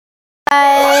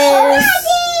guys.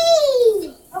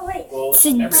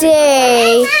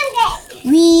 Today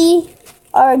we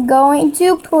are going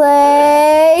to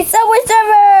play Subway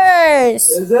Surfers.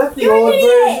 Is that the old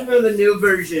version or the new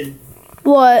version?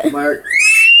 What? Mark.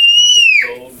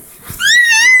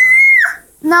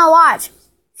 No, watch.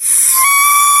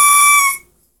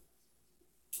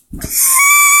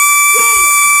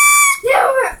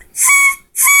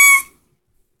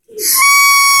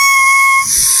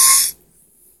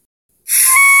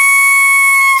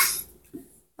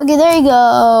 Okay, there you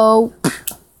go.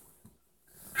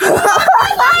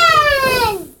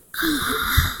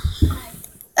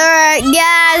 Alright,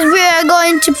 guys, we are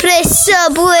going to play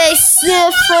Subway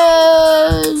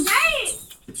Surfers.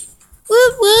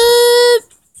 Whoop whoop.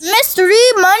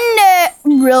 Mystery Monday.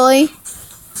 Really?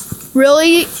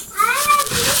 Really?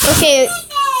 Okay,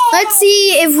 let's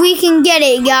see if we can get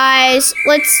it, guys.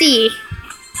 Let's see.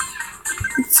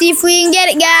 Let's see if we can get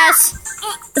it, guys.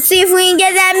 Let's see if we can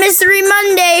get that Mystery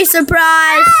Monday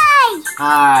surprise.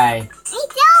 Hi.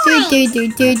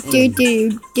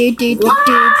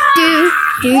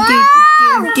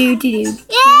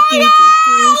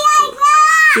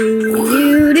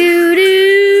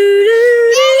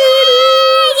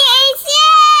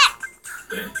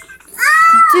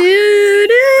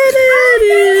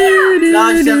 Now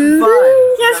it's having fun.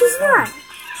 Yes, it's fun.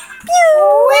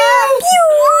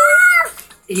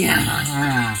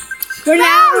 Yeah. We're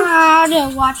now to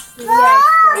watch the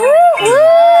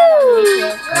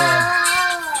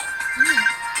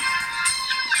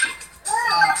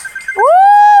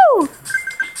Woo!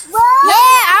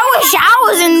 Yeah, I wish I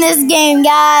was in this game,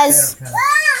 guys.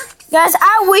 Guys,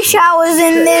 I wish I was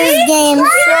in this game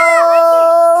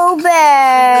so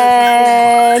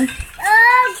bad.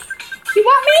 You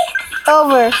want me?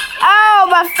 Over. Oh,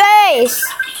 my face.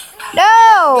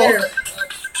 No.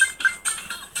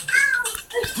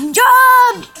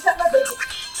 Jump.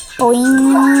 Boing.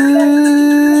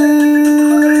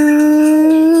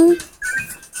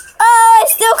 Oh, I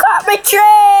still caught my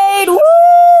trade. Woo.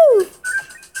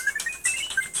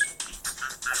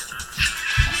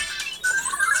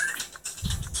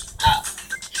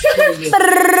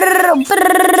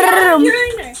 You're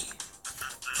in there.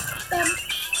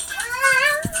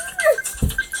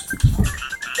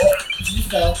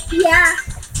 Yeah.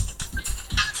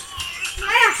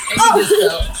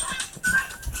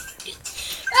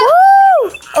 Woo!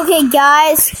 Okay,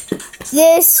 guys,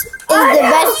 this is the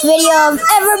best video I've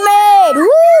ever made. Woo!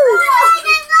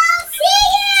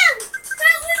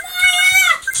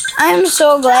 I'm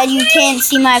so glad you can't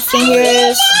see my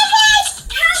fingers.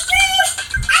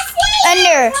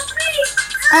 Under,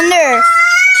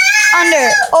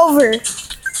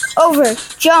 over,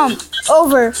 jump,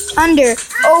 over, under,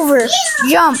 over,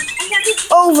 jump,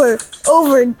 over,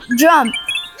 jump,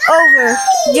 over,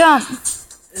 jump.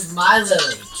 It's my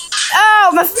Lily.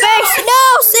 Oh, my face!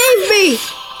 No, save me!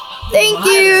 Thank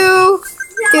you.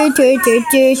 Yeah,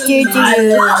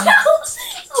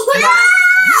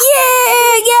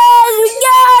 guys, we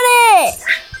got it!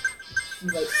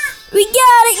 We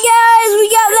got it, guys! We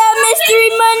got that Mystery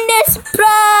Monday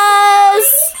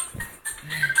surprise!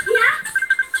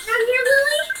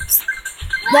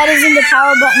 That isn't the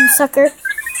power button, sucker.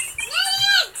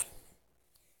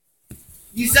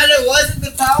 You said it wasn't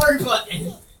the power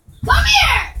button. Come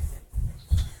here!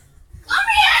 Come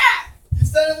here! You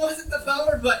said it wasn't the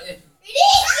power button. It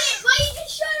isn't! Why you can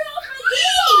shut off my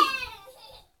game?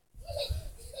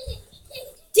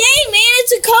 Dang, man,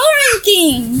 it's a coloring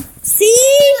thing. See?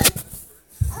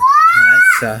 That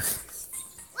sucks.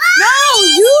 No,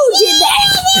 you did that.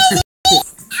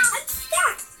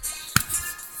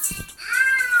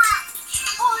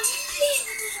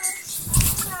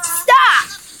 Stop.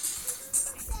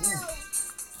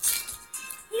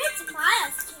 It's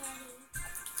Miles' candy.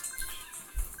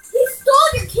 He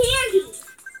stole your candy.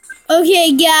 Okay,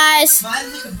 guys.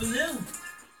 Mine's like a balloon.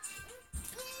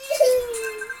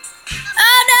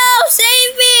 Oh no,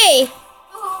 save me.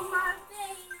 Oh, my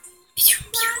baby.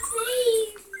 My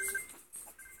baby.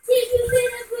 Did you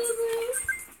get a boo-boo?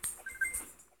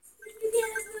 Did you get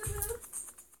a boo-boo?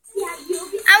 Yeah, you'll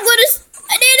be... I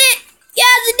did it.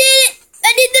 Guys, I did it. I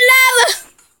did the lava.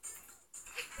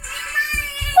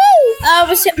 Woo. I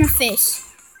almost hit my face.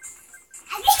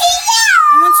 I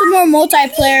want some more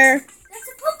multiplayer. That's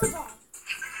a Pokeball.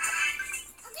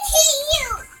 I'm hitting you.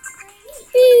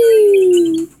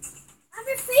 Woo. I'm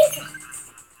your favorite.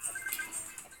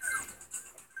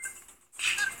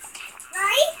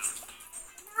 Right?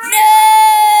 No.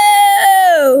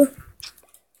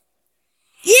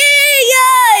 Yeah,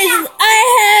 guys, I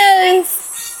have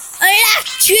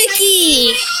electricy.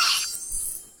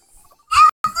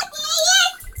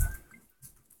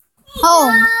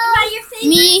 Home. Anybody your favorite?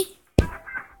 Me.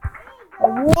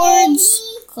 Awards.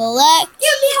 Collect.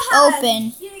 Give me a hug. Open.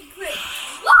 You did great.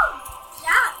 Whoa!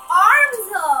 That arms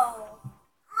though.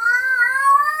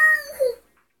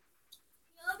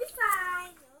 You'll be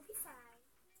fine. You'll be fine.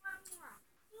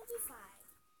 You'll be fine.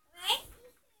 Okay?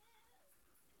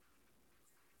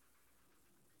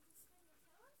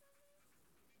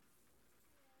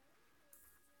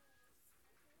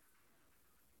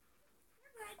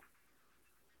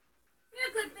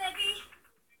 You're good, baby.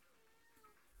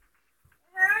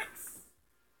 It hurts.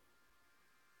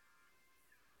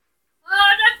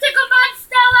 Oh, the tickle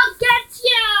monster will get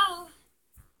you!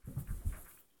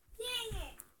 Dang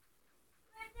it!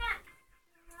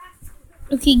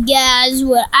 Okay, guys,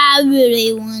 what I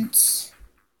really want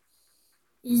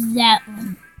is that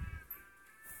one.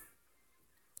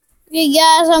 Okay,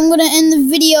 guys, I'm gonna end the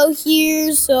video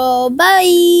here, so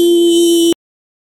bye!